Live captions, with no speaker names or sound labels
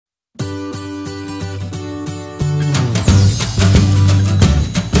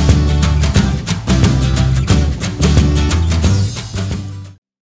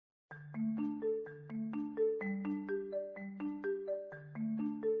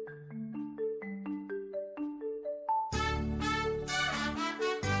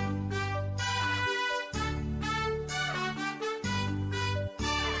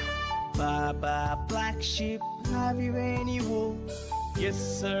Baba, black sheep, have you any wool? Yes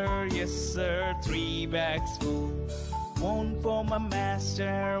sir, 3 bags full. One for my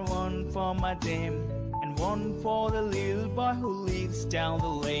master, one for my dame, and one for the little boy who lives down the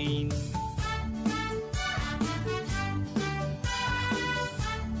lane.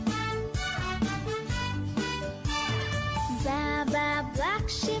 Baba, black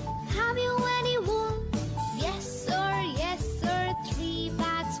sheep, have you any wool? Yes sir, 3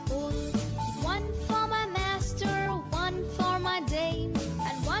 bags full. One for my master, one for my dame,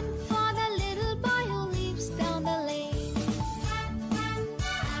 and one for the little boy who lives down the lane.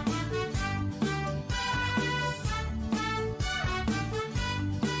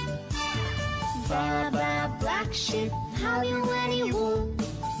 Baba, black sheep, have you any wool?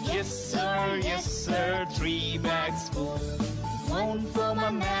 Yes sir, 3 bags full. One for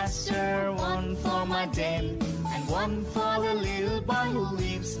my master, one for my dame, and one for the little boy who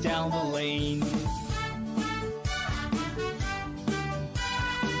lives down the lane.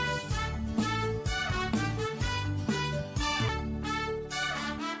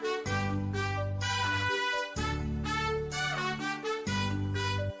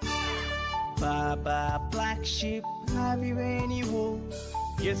 Baba, black sheep, have you any wool?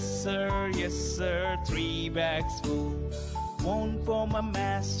 Yes sir, 3 bags full. One for my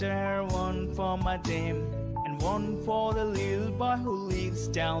master, one for my dame, and one for the little boy who lives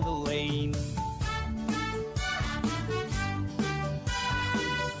down the lane.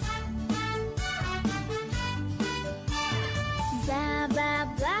 Baba,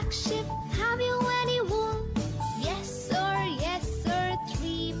 black sheep, have you any wool? Yes sir,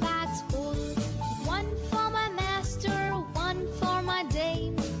 3 bags full. One for my master, one for my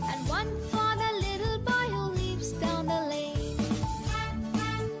dame, and one for the little boy who lives down the lane.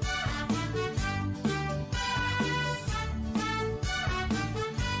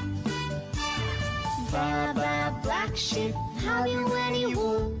 Baba, black sheep, have you any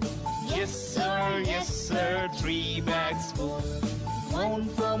wool? Yes sir, 3 bags full. One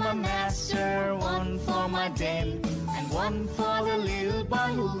for my master, one for my dame, and one for the little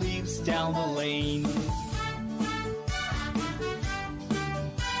boy who lives down the lane.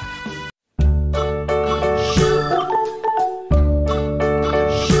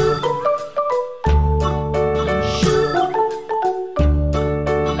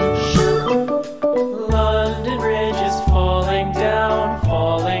 London Bridge is falling down,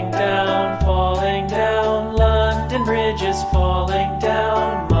 falling down, falling down. London Bridge is falling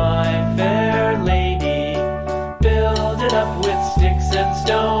down, my fair lady. Build it up with sticks and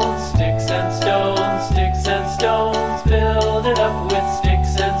stones, sticks and stones, sticks and stones. Build it up with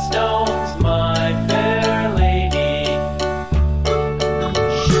sticks and stones, my fair lady.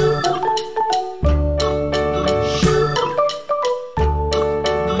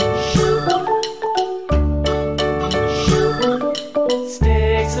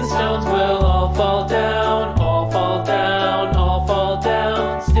 Sticks and stones will all fall down, all fall down, all fall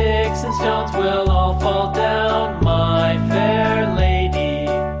down. Sticks and stones will all fall down, my fair lady.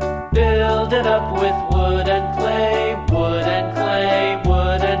 Build it up with wood and clay, wood and clay,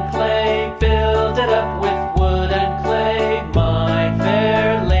 wood and clay. Build it up with wood and clay, my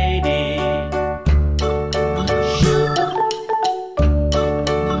fair lady.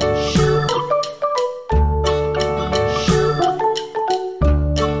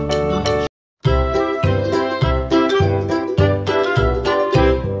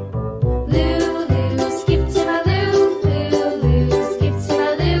 Lulu, skip to my loo, Lulu, skip to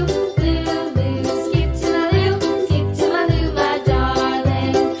my loo, Lulu, skip to my loo, skip to my loo, my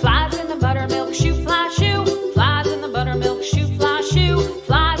darling. Flies in the buttermilk shoe, fly shoe. Flies in the buttermilk shoe, fly shoe.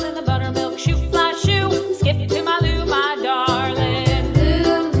 Flies in the buttermilk shoe, fly shoe. Skip to my loo, my darling.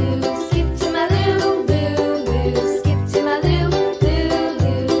 Lulu, skip to my loo, Lulu, skip to my loo,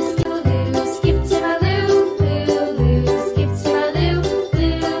 Lulu, skip to my loo, Lulu, skip to my loo,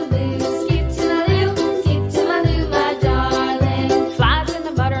 Lulu, skip to my loo, skip to my loo, my darling. Flies in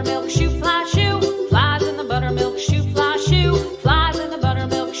the buttermilk shoe, fly shoe. Flies in the buttermilk shoe, fly shoe. Flies in the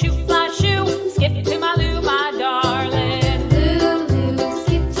buttermilk shoe, fly shoe. Skip to my loo, my darling. Lulu,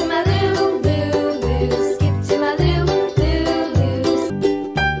 skip to my loo, Lulu, skip to my loo, Lulu.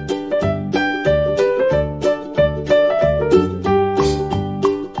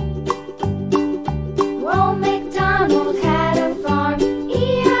 Old MacDonald had a farm,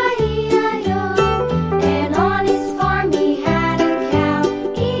 E-I-E-I-O. And on his farm he had a cow,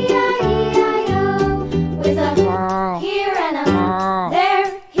 E-I-E-I-O. With a here and a there,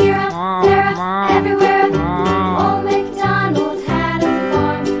 here a there a everywhere. Old MacDonald had a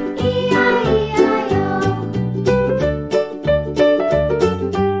farm, E-I-E-I-O.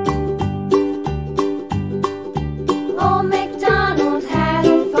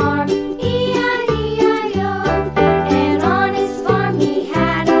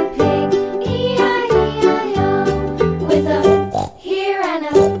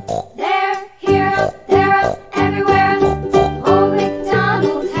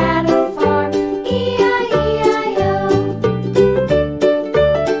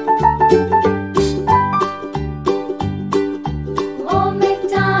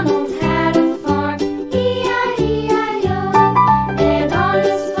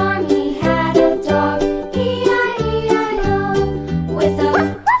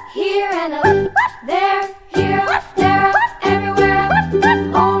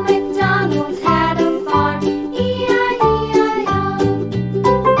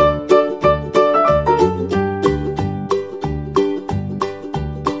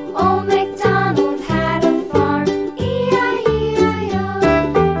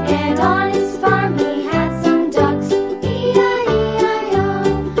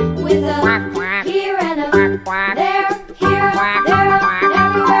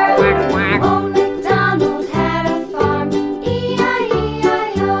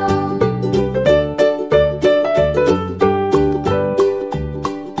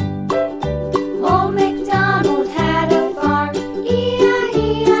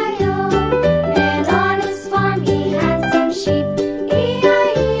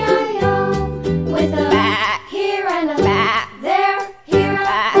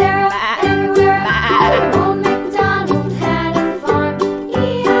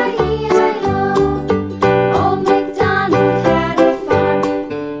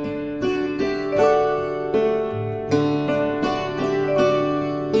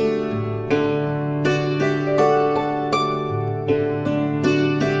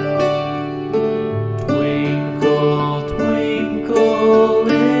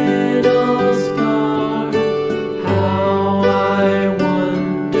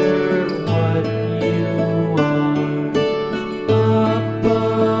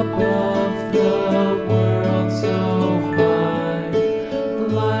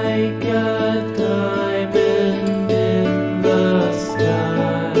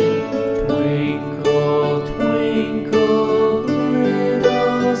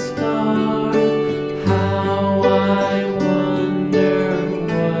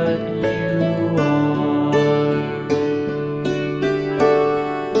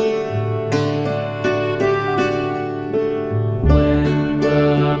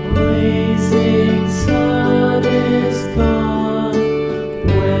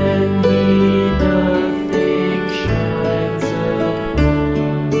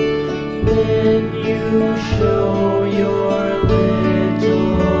 Can you show your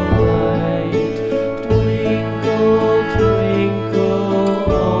little light? Twinkle,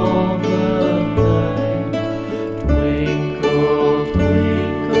 twinkle all the night. Twinkle,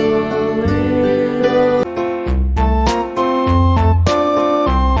 twinkle little.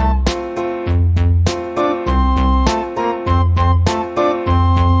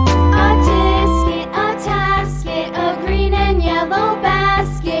 A tisket, a tasket, a green and yellow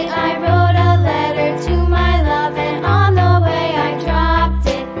basket. I wrote a letter to my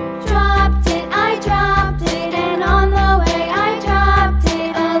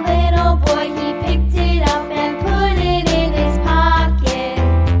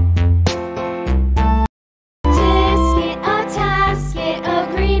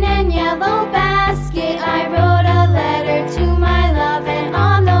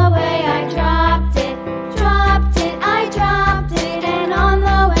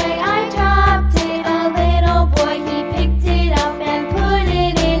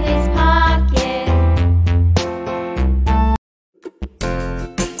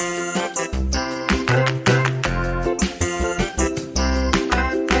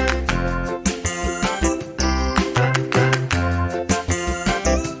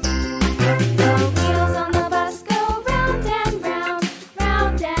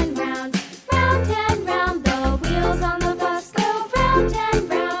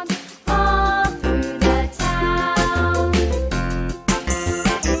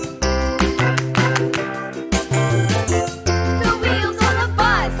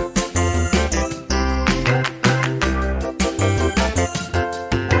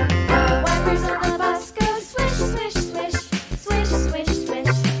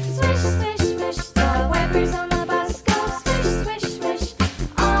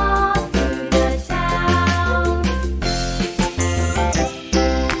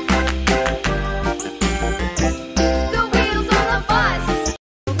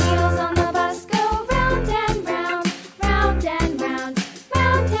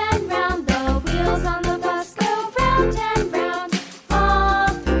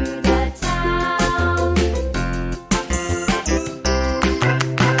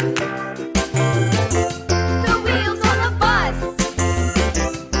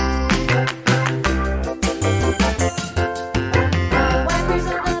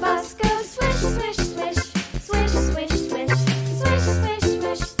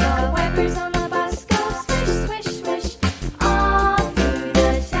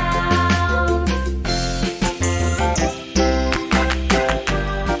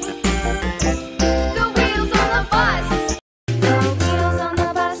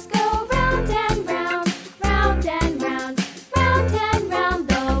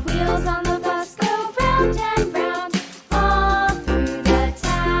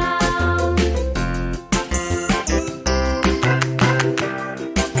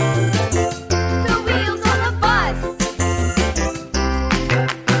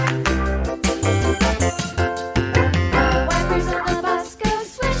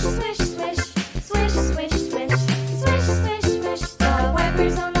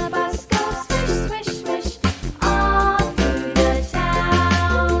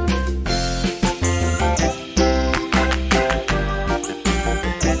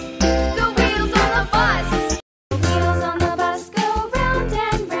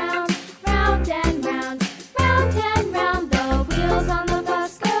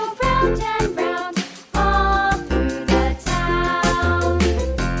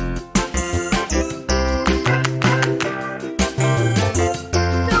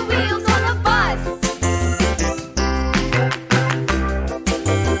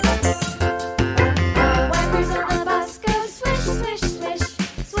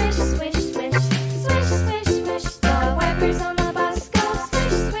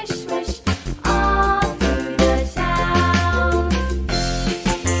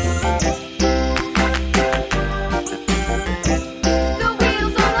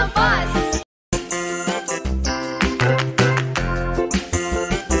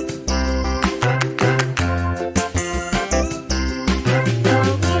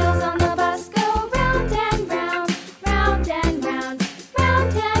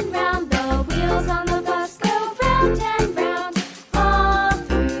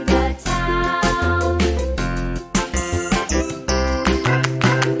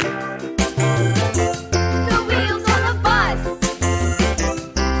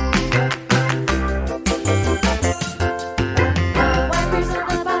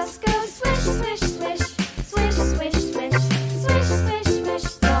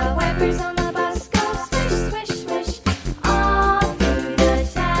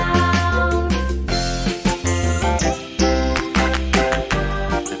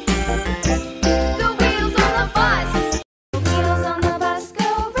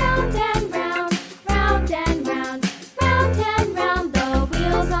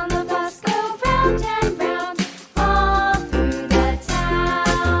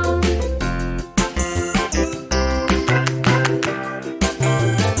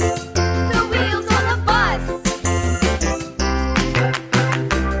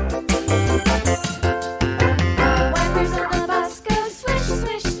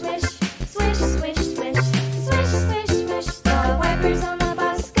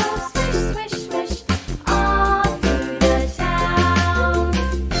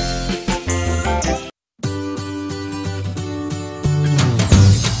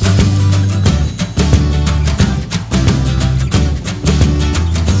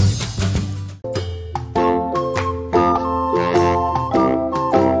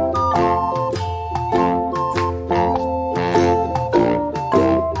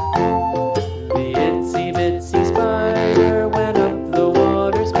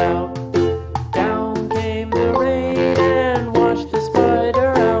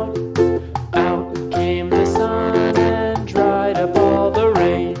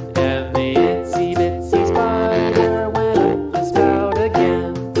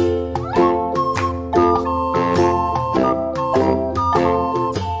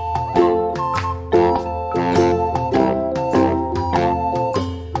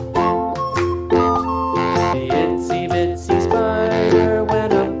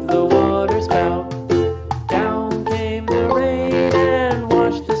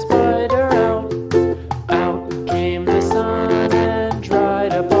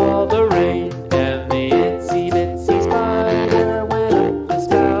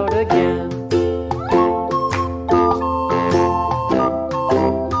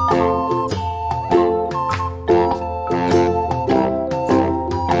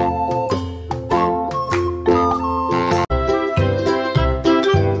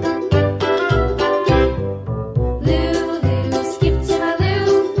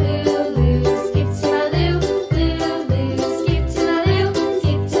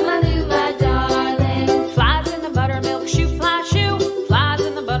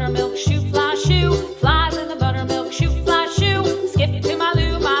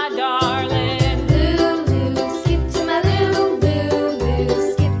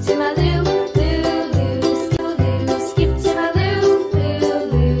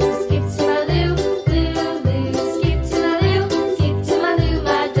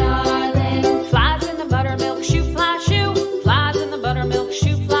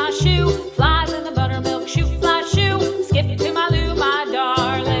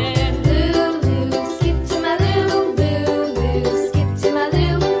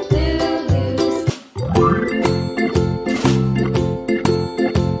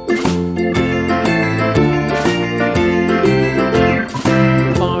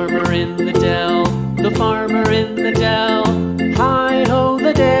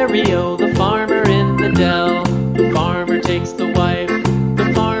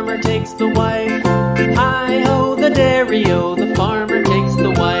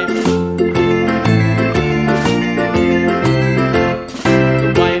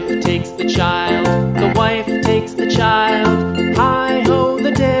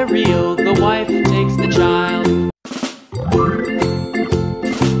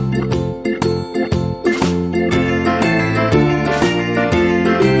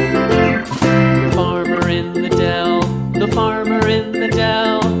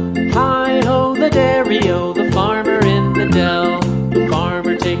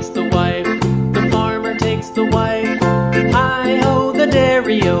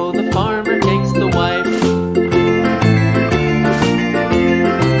dairy-o, the farmer takes the wife.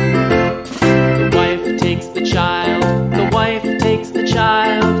 The wife takes the child, the wife takes the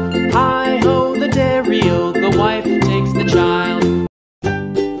child. Hi-ho, the dairy-o, the wife takes the child.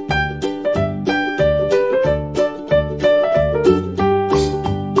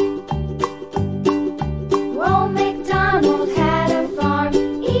 Old MacDonald had a farm,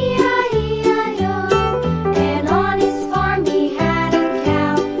 E-I-E-I-O. And on his farm he had a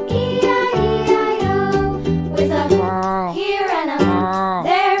cow, E-I-E-I-O. With a here and a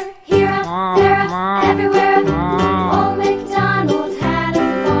there, here a, there a, everywhere. Old MacDonald had a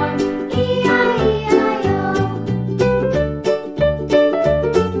farm, E-I-E-I-O.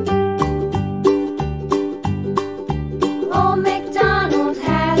 Old MacDonald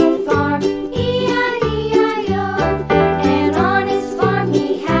had a farm, E-I-E-I-O. And on his farm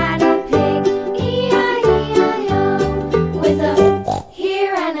he had a pig, E-I-E-I-O. With a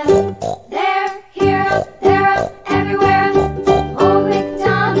here and a there, here a, there a, everywhere. Old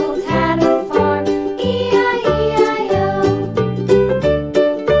MacDonald had a farm, E-I-E-I-O.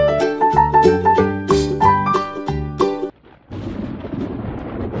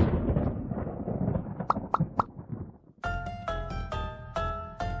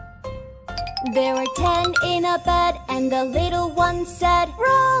 There were 10 in a bed, and the little one said,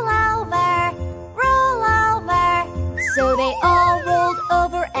 roll over, roll over. So they all rolled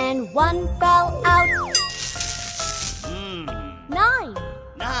over, and one fell out. 9.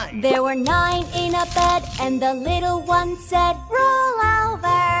 9. There were 9 in a bed, and the little one said, roll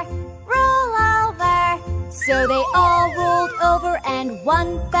over, roll over. So they all rolled over, and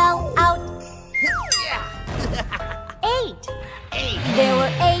one fell out. 8. 8. There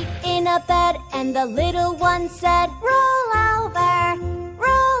were 8 in a bed, and the little one said, roll over,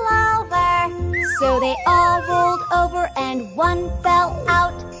 roll over. So they all rolled over, and one fell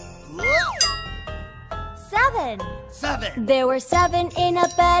out. 7. 7. There were 7 in a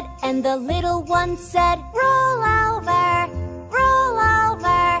bed, and the little one said, roll over, roll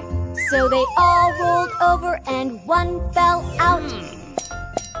over. So they all rolled over, and one fell out.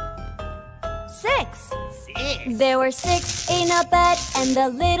 6. 6. There were 6 in a bed, and the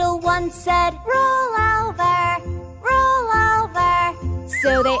little one said, roll over, roll over.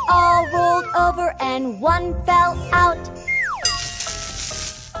 So they all rolled over, and one fell out.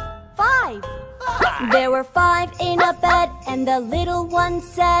 5. There were 5 in a bed, and the little one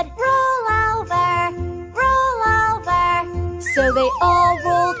said, roll over, roll over. So they all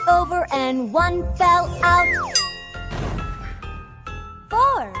rolled over, and one fell out.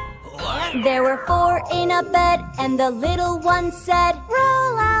 4. There were 4 in a bed, and the little one said,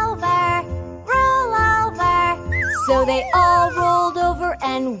 roll over, roll over. So they all rolled over,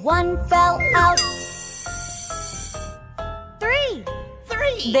 and one fell out. 3.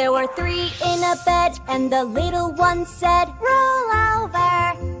 3. There were 3 in a bed, and the little one said, roll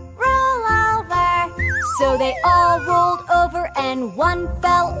over, roll over. So they all rolled over, and one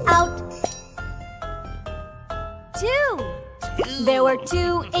fell out. 2. There were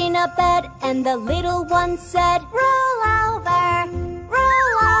 2 in a bed, and the little one said, roll over,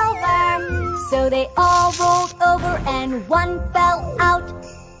 roll over. So they all rolled over, and one fell out.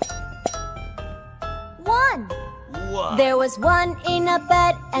 1. 1. There was 1 in a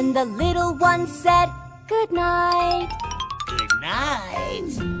bed, and the little one said, good night. Good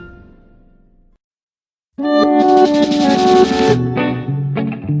night.